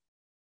JavaScript.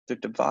 They're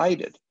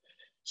divided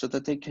so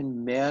that they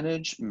can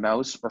manage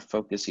mouse or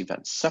focus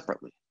events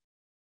separately.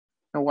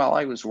 Now, while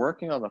I was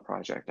working on the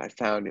project, I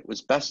found it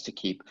was best to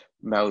keep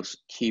mouse,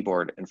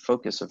 keyboard, and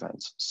focus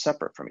events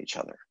separate from each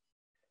other.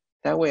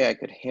 That way I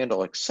could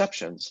handle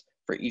exceptions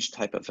for each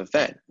type of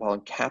event while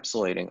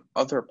encapsulating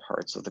other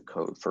parts of the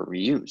code for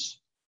reuse.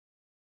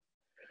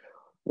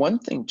 One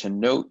thing to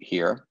note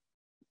here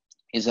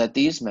is that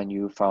these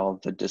menus follow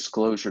the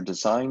disclosure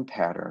design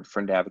pattern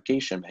for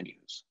navigation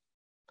menus.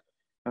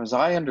 Now, as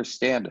I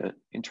understand it,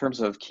 in terms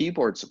of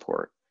keyboard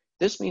support,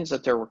 this means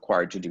that they're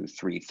required to do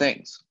three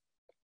things: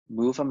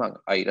 move among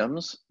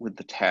items with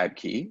the tab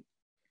key,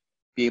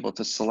 be able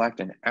to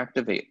select and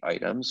activate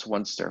items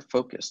once they're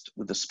focused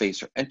with the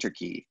space or enter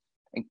key,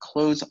 and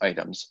close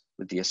items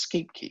with the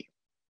escape key.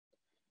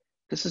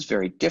 This is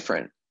very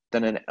different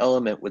than an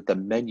element with the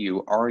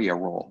menu ARIA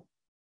role.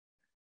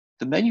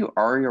 The menu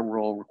ARIA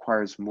role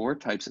requires more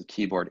types of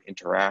keyboard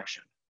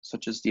interaction,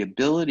 such as the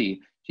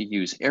ability to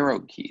use arrow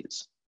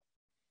keys.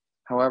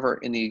 However,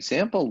 in the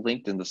example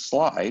linked in the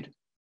slide,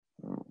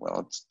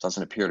 well, it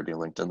doesn't appear to be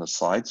linked in the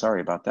slide,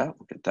 sorry about that,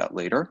 we'll get that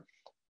later.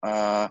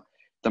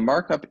 The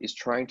markup is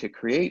trying to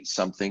create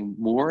something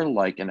more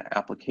like an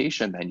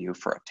application menu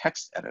for a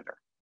text editor.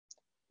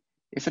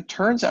 If it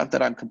turns out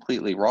that I'm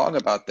completely wrong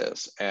about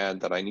this and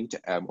that I need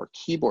to add more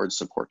keyboard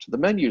support to the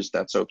menus,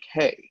 that's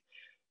okay.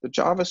 The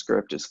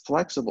JavaScript is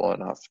flexible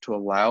enough to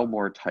allow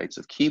more types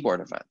of keyboard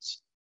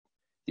events.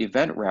 The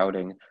event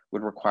routing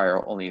would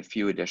require only a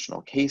few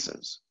additional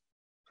cases.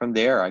 From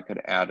there, I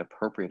could add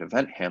appropriate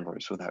event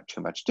handlers without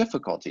too much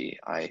difficulty,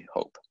 I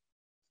hope.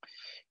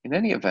 In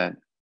any event,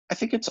 I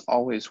think it's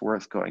always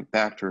worth going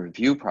back to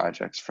review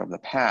projects from the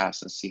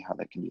past and see how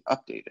they can be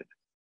updated.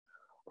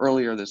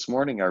 Earlier this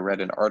morning, I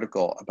read an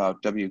article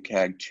about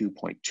WCAG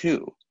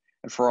 2.2,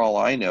 and for all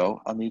I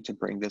know, I'll need to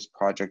bring this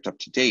project up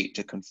to date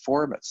to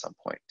conform at some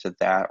point to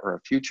that or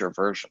a future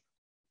version.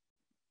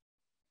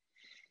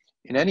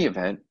 In any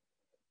event,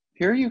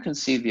 here you can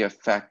see the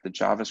effect the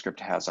JavaScript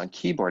has on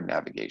keyboard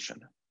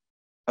navigation.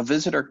 A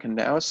visitor can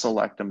now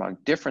select among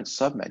different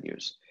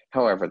submenus,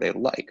 however they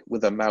like,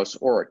 with a mouse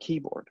or a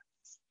keyboard.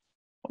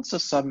 Once the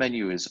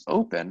submenu is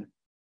open,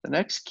 the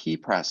next key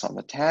press on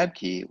the tab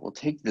key will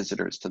take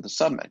visitors to the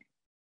submenu.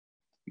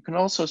 You can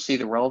also see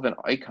the relevant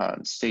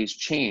icon stays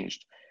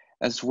changed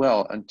as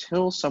well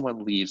until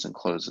someone leaves and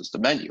closes the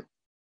menu.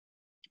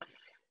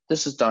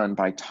 This is done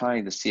by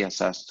tying the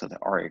CSS to the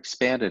ARIA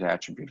expanded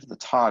attribute of the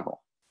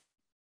toggle.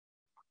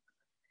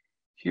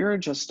 Here are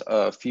just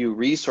a few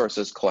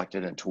resources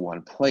collected into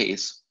one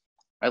place.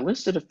 I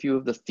listed a few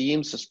of the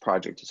themes this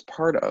project is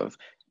part of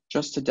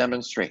just to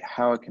demonstrate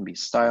how it can be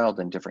styled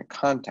in different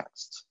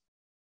contexts.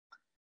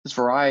 This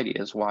variety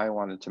is why I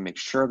wanted to make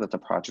sure that the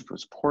project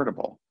was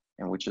portable,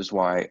 and which is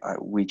why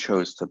we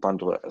chose to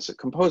bundle it as a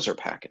composer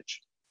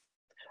package.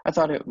 I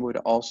thought it would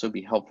also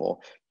be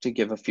helpful to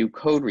give a few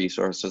code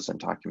resources and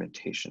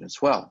documentation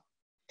as well.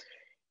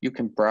 You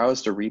can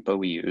browse the repo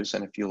we use,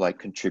 and if you like,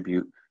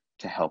 contribute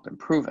to help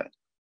improve it.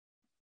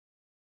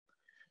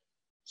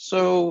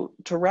 So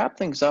to wrap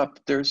things up,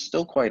 there's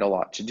still quite a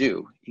lot to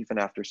do, even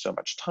after so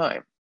much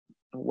time.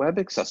 Web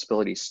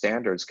accessibility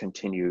standards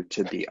continue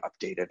to be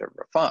updated and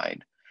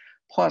refined.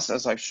 Plus,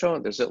 as I've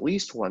shown, there's at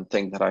least one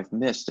thing that I've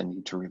missed and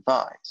need to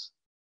revise.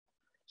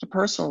 So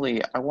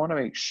personally, I want to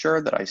make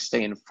sure that I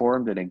stay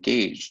informed and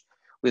engaged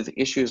with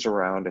issues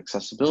around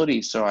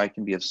accessibility so I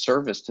can be of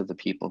service to the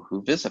people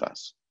who visit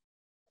us.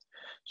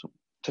 So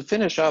to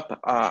finish up,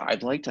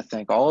 I'd like to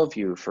thank all of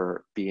you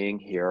for being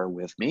here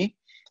with me.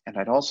 And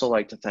I'd also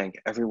like to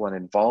thank everyone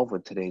involved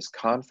with today's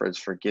conference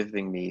for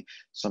giving me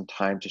some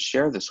time to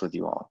share this with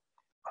you all.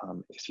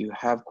 If you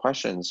have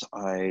questions,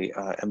 I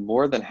am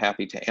more than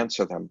happy to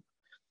answer them.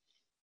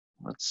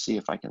 Let's see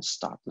if I can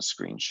stop the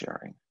screen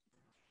sharing.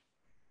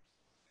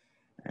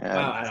 And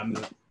Wow, Adam.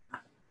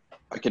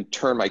 I can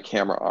turn my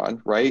camera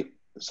on, right?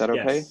 Is that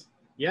okay? Yes.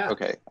 Yeah.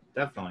 Okay.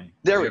 Definitely.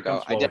 There we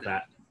go. I did with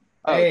that.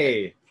 Okay.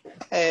 Hey.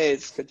 Hey,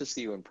 it's good to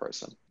see you in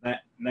person.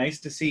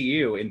 Nice to see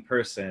you in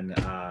person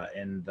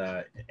in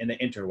the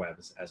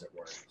interwebs, as it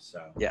were.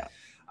 So yeah,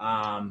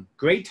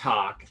 great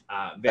talk.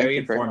 Very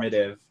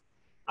informative.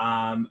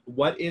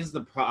 What is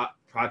the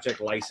project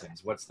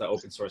license? What's the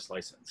open source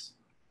license?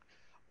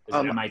 Is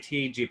it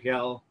MIT,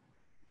 GPL?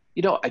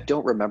 You know, I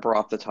don't remember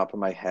off the top of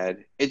my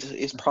head.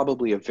 It's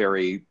probably a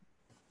very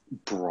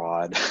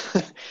broad,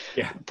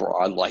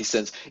 broad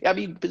license. I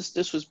mean,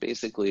 this was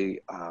basically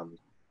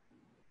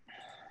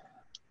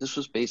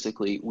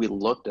we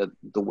looked at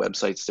the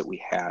websites that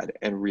we had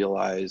and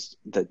realized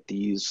that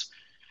these,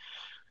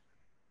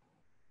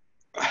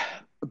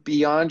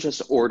 beyond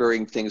just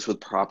ordering things with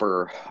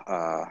proper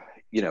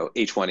you know,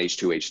 H1,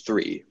 H2,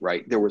 H3,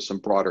 right? There were some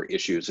broader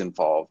issues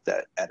involved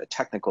that at a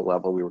technical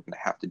level we were going to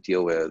have to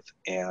deal with.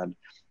 And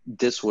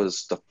this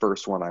was the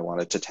first one I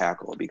wanted to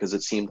tackle because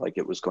it seemed like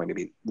it was going to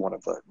be one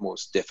of the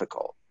most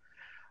difficult.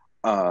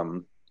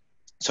 So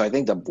I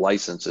think the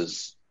license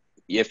is,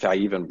 if I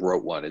even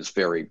wrote one, is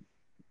very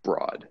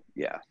broad.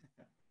 Yeah.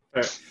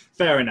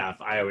 Fair enough.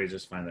 I always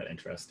just find that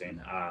interesting,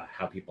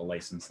 how people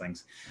license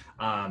things.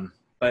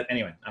 But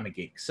anyway, I'm a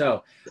geek.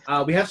 So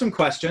we have some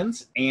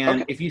questions.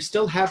 And if you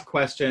still have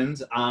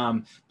questions,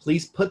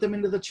 please put them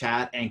into the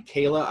chat. And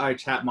Kayla, our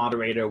chat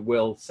moderator,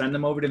 will send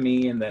them over to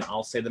me. And then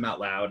I'll say them out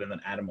loud. And then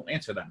Adam will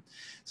answer them.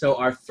 So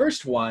our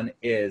first one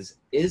is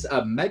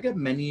a mega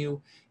menu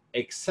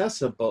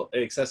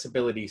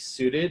accessibility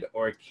suited,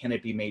 or can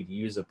it be made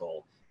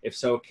usable? If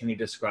so, can you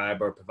describe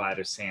or provide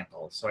a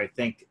sample? So I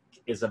think,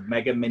 is a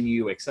mega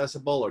menu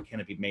accessible, or can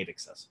it be made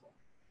accessible?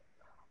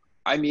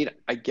 I mean,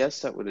 I guess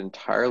that would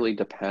entirely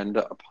depend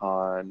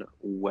upon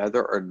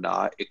whether or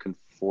not it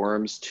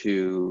conforms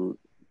to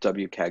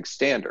WCAG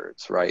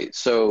standards, right?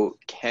 So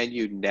can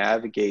you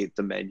navigate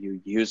the menu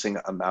using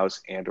a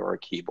mouse and or a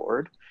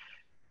keyboard?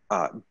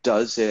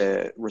 Does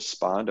it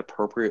respond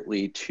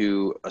appropriately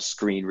to a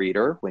screen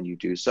reader when you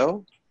do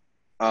so?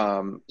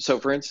 So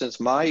for instance,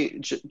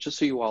 just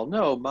so you all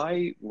know,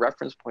 my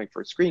reference point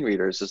for screen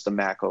readers is the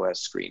Mac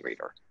OS screen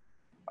reader.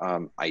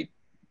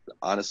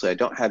 Honestly, I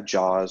don't have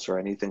JAWS or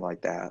anything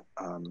like that.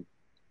 And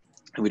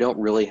we don't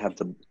really have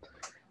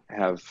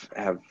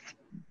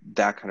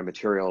that kind of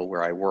material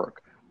where I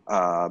work.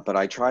 But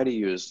I try to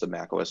use the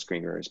Mac OS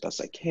screen reader as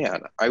best I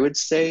can. I would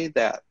say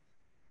that,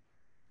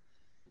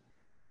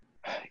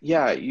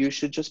 yeah, you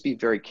should just be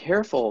very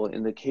careful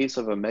in the case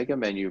of a mega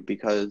menu,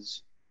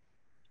 because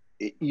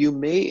you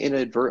may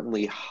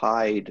inadvertently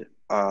hide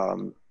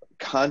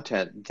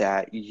content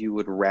that you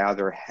would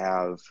rather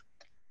have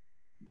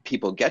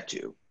people get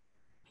to.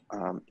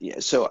 Yeah,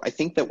 so I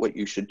think that what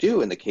you should do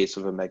in the case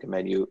of a mega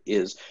menu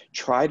is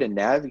try to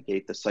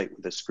navigate the site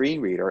with a screen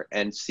reader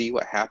and see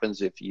what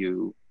happens if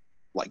you,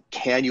 like,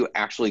 can you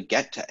actually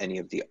get to any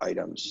of the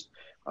items?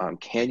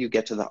 Can you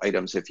get to the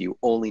items if you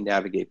only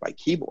navigate by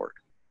keyboard?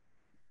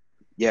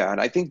 Yeah, and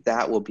I think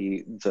that will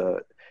be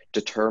the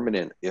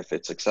determinant if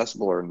it's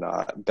accessible or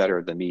not,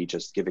 better than me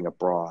just giving a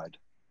broad,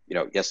 you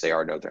know, yes they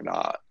are, no they're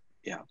not.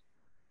 Yeah.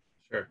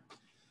 Sure.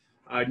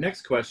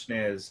 Next question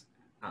is,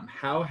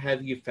 how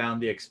have you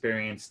found the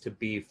experience to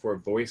be for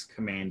voice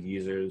command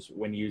users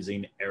when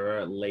using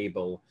error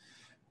label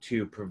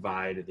to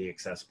provide the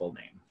accessible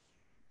name?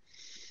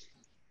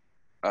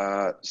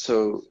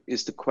 So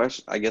is the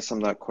question, I guess I'm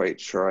not quite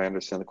sure I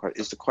understand the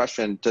question. Is the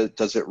question,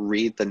 does it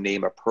read the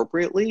name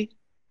appropriately?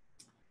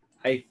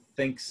 I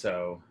think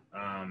so.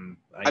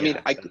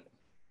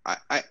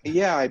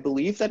 Yeah, I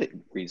believe that it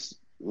reads,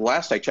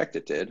 last I checked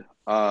it did.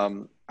 I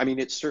mean,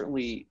 it's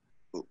certainly,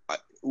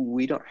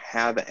 we don't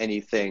have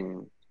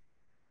anything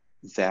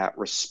that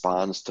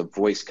responds to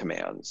voice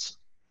commands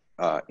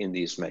in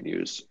these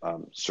menus.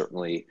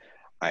 Certainly,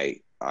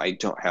 I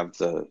don't have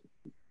the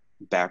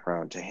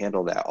background to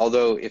handle that.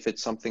 Although if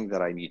it's something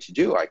that I need to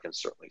do, I can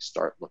certainly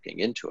start looking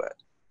into it.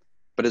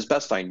 But as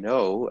best I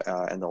know,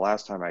 and the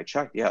last time I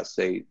checked, yes,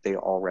 they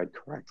all read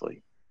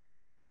correctly.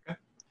 Okay.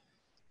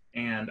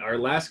 And our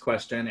last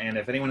question, and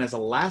if anyone has a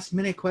last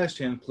minute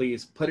question,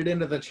 please put it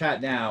into the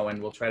chat now and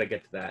we'll try to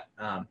get to that,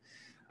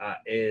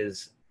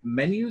 is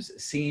menus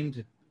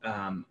seemed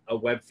a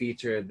web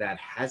feature that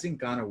hasn't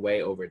gone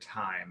away over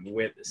time,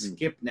 with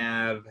skip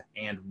nav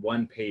and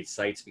one-page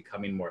sites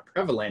becoming more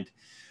prevalent.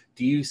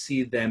 Do you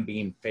see them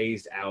being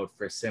phased out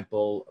for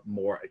simple,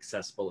 more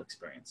accessible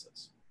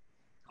experiences?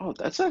 Oh,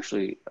 that's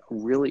actually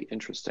really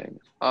interesting.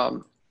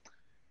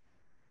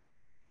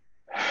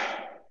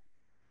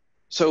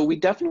 So we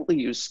definitely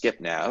use skip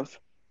nav.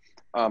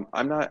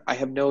 I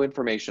have no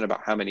information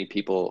about how many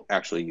people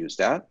actually use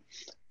that.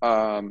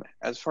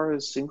 As far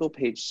as single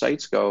page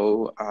sites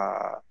go,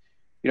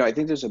 I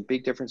think there's a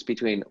big difference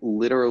between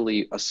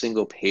literally a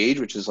single page,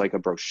 which is like a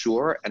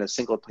brochure, and a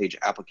single page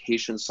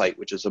application site,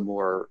 which is a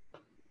more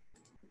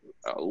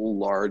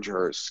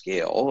larger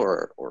scale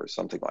or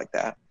something like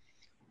that.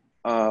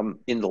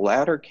 In the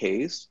latter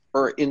case,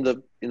 or in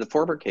the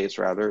former case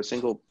rather,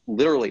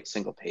 literally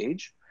single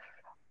page.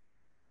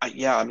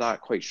 Yeah, I'm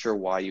not quite sure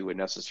why you would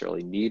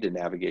necessarily need a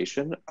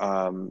navigation.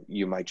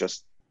 You might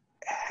just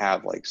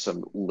have like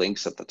some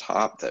links at the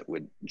top that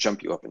would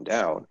jump you up and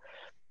down.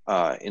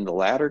 In the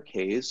latter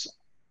case,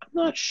 I'm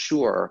not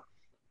sure.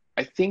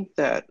 I think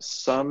that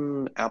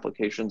some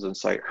applications and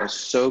sites are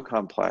so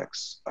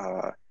complex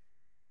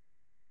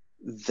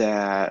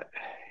that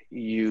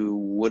you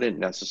wouldn't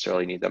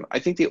necessarily need them. I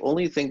think the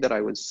only thing that I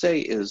would say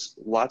is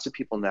lots of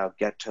people now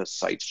get to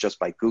sites just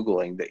by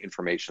Googling the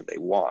information they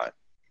want.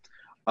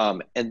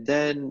 And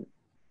then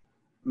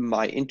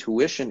my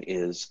intuition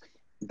is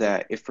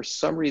that if for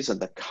some reason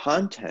the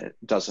content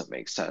doesn't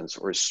make sense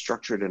or is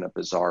structured in a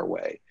bizarre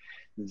way,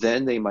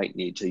 then they might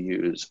need to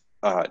use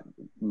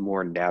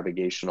more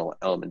navigational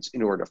elements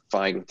in order to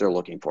find what they're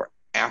looking for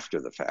after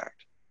the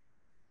fact.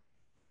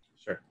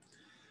 Sure.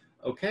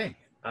 Okay.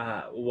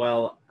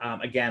 Well,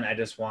 again, I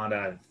just want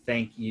to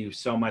thank you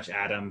so much,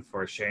 Adam,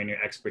 for sharing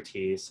your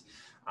expertise.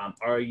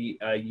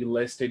 You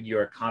listed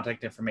your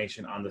contact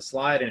information on the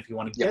slide, and if you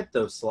want to get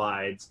those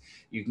slides,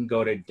 you can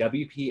go to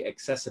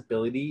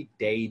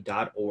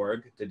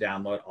wpaccessibilityday.org to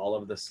download all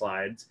of the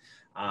slides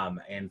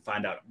and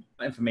find out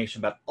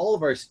information about all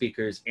of our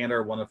speakers and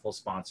our wonderful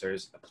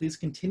sponsors. Please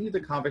continue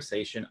the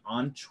conversation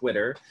on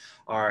Twitter.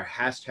 Our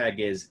hashtag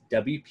is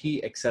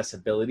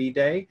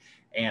WPAccessibilityDay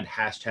and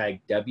hashtag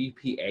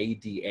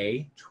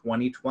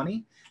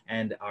WPADA2020,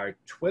 and our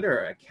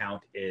Twitter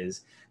account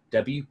is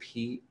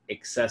WP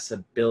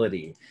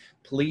Accessibility.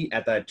 Please,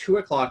 at the 2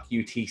 o'clock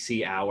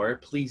UTC hour,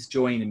 please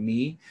join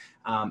me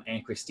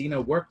and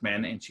Christina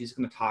Workman, and she's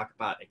going to talk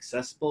about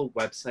accessible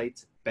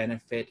websites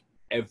benefit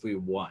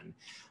everyone.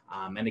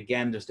 And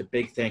again, just a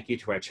big thank you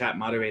to our chat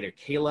moderator,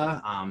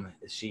 Kayla.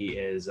 She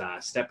is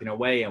stepping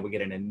away, and we're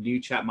getting a new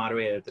chat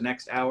moderator at the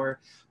next hour.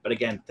 But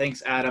again,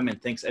 thanks, Adam,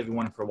 and thanks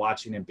everyone for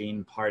watching and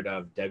being part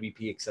of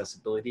WP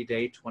Accessibility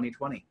Day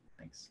 2020.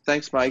 Thanks.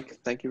 Thanks, Mike.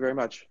 Thank you very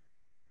much.